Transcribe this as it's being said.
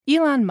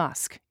Elon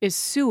Musk is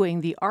suing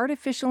the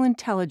artificial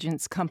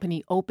intelligence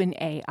company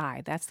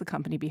OpenAI. That's the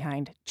company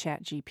behind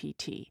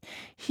ChatGPT.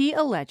 He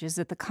alleges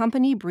that the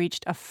company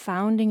breached a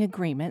founding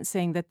agreement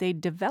saying that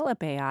they'd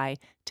develop AI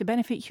to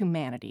benefit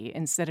humanity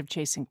instead of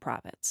chasing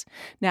profits.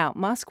 Now,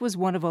 Musk was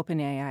one of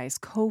OpenAI's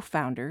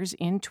co-founders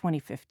in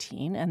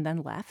 2015 and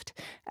then left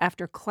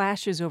after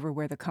clashes over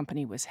where the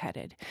company was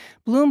headed.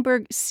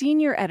 Bloomberg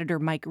senior editor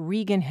Mike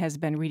Regan has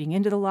been reading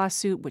into the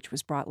lawsuit, which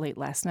was brought late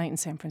last night in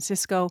San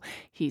Francisco.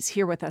 He's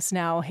here with us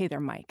now. Hey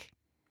there, Mike.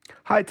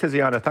 Hi,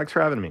 Tiziana. Thanks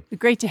for having me.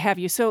 Great to have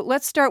you. So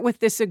let's start with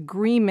this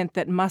agreement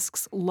that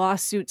Musk's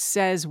lawsuit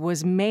says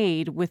was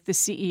made with the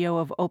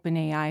CEO of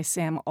OpenAI,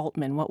 Sam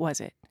Altman. What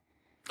was it?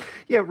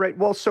 Yeah, right.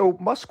 Well, so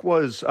Musk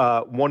was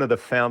one of the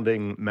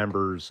founding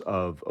members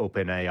of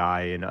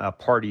OpenAI and a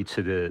party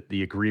to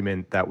the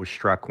agreement that was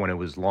struck when it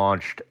was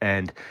launched.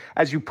 And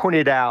as you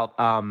pointed out,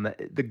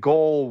 the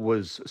goal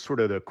was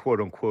sort of to quote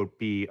unquote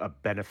be a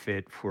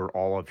benefit for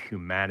all of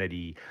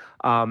humanity.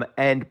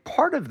 And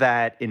part of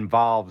that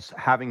involves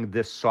having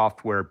this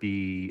software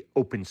be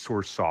open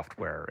source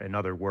software. In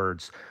other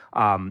words,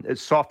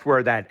 it's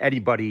software that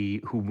anybody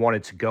who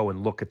wanted to go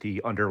and look at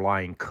the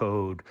underlying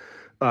code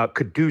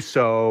could do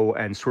so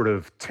and sort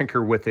of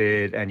tinker with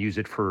it and use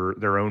it for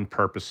their own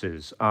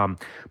purposes.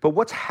 But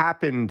what's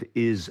happened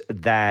is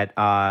that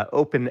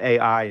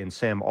OpenAI and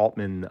Sam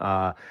Altman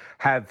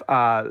have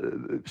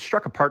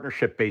struck a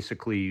partnership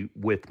basically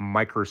with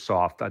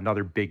Microsoft,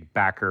 another big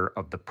backer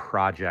of the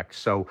project.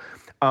 So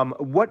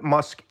what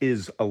Musk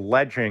is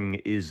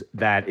alleging is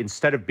that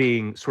instead of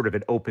being sort of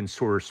an open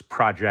source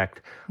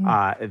project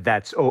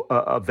that's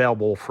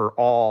available for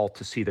all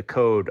to see the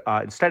code,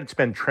 instead it's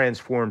been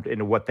transformed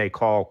into what they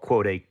call,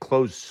 quote, a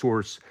closed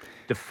source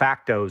de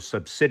facto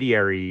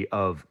subsidiary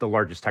of the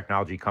largest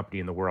technology company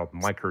in the world,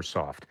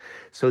 Microsoft.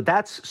 So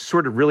that's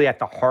sort of really at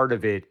the heart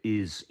of it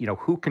is,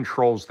 who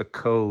controls the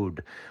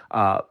code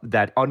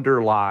that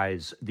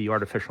underlies the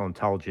artificial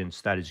intelligence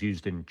that is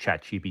used in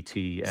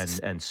ChatGPT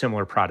and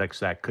similar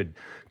products that could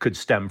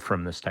stem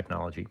from this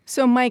technology.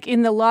 So, Mike,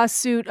 in the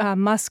lawsuit,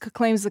 Musk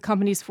claims the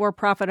company's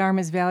for-profit arm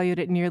is valued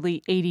at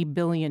nearly $80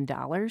 billion.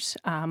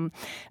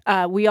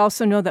 We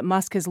also know that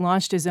Musk has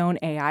launched his own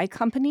AI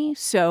company.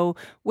 So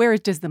where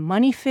does the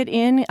money fit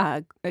in?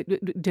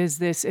 Does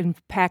this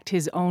impact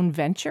his own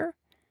venture?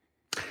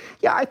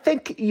 Yeah, I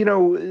think,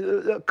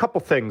 a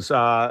couple things.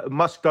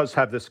 Musk does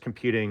have this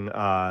computing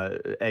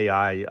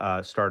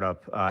AI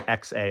startup,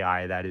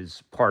 XAI, that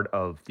is part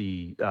of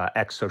the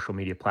X social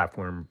media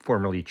platform,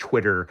 formerly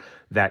Twitter,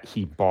 that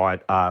he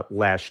bought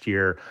last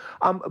year.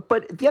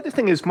 But the other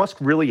thing is Musk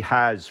really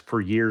has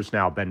for years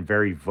now been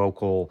very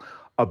vocal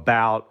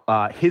about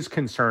his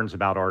concerns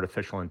about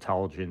artificial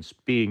intelligence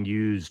being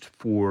used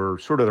for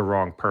sort of the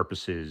wrong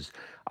purposes.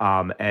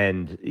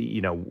 And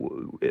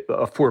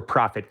a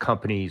for-profit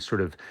company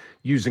sort of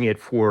using it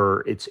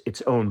for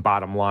its own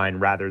bottom line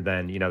rather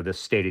than, the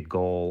stated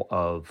goal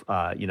of,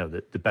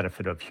 the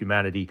benefit of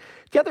humanity.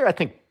 The other, I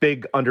think,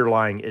 big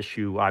underlying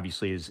issue,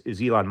 obviously,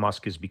 is Elon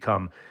Musk has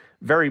become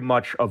very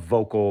much a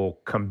vocal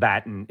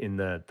combatant in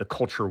the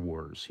culture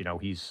wars.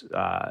 He's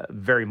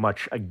very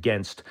much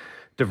against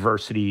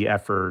diversity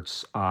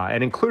efforts,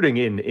 and including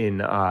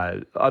in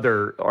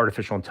other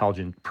artificial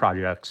intelligence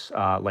projects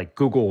like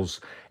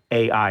Google's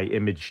AI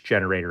image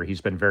generator.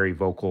 He's been very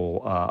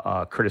vocal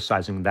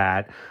criticizing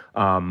that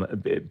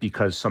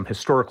because some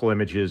historical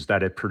images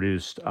that it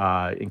produced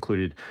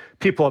included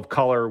people of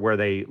color where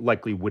they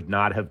likely would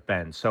not have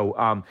been.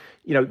 So,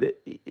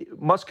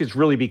 Musk has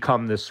really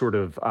become this sort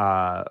of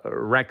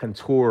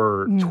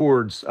raconteur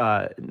towards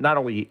not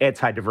only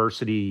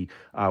anti-diversity,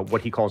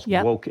 what he calls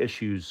woke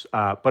issues,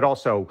 but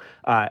also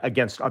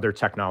against other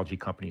technology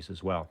companies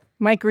as well.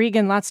 Mike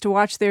Regan, lots to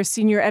watch there,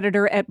 senior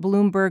editor at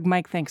Bloomberg.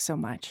 Mike, thanks so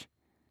much.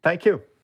 Thank you.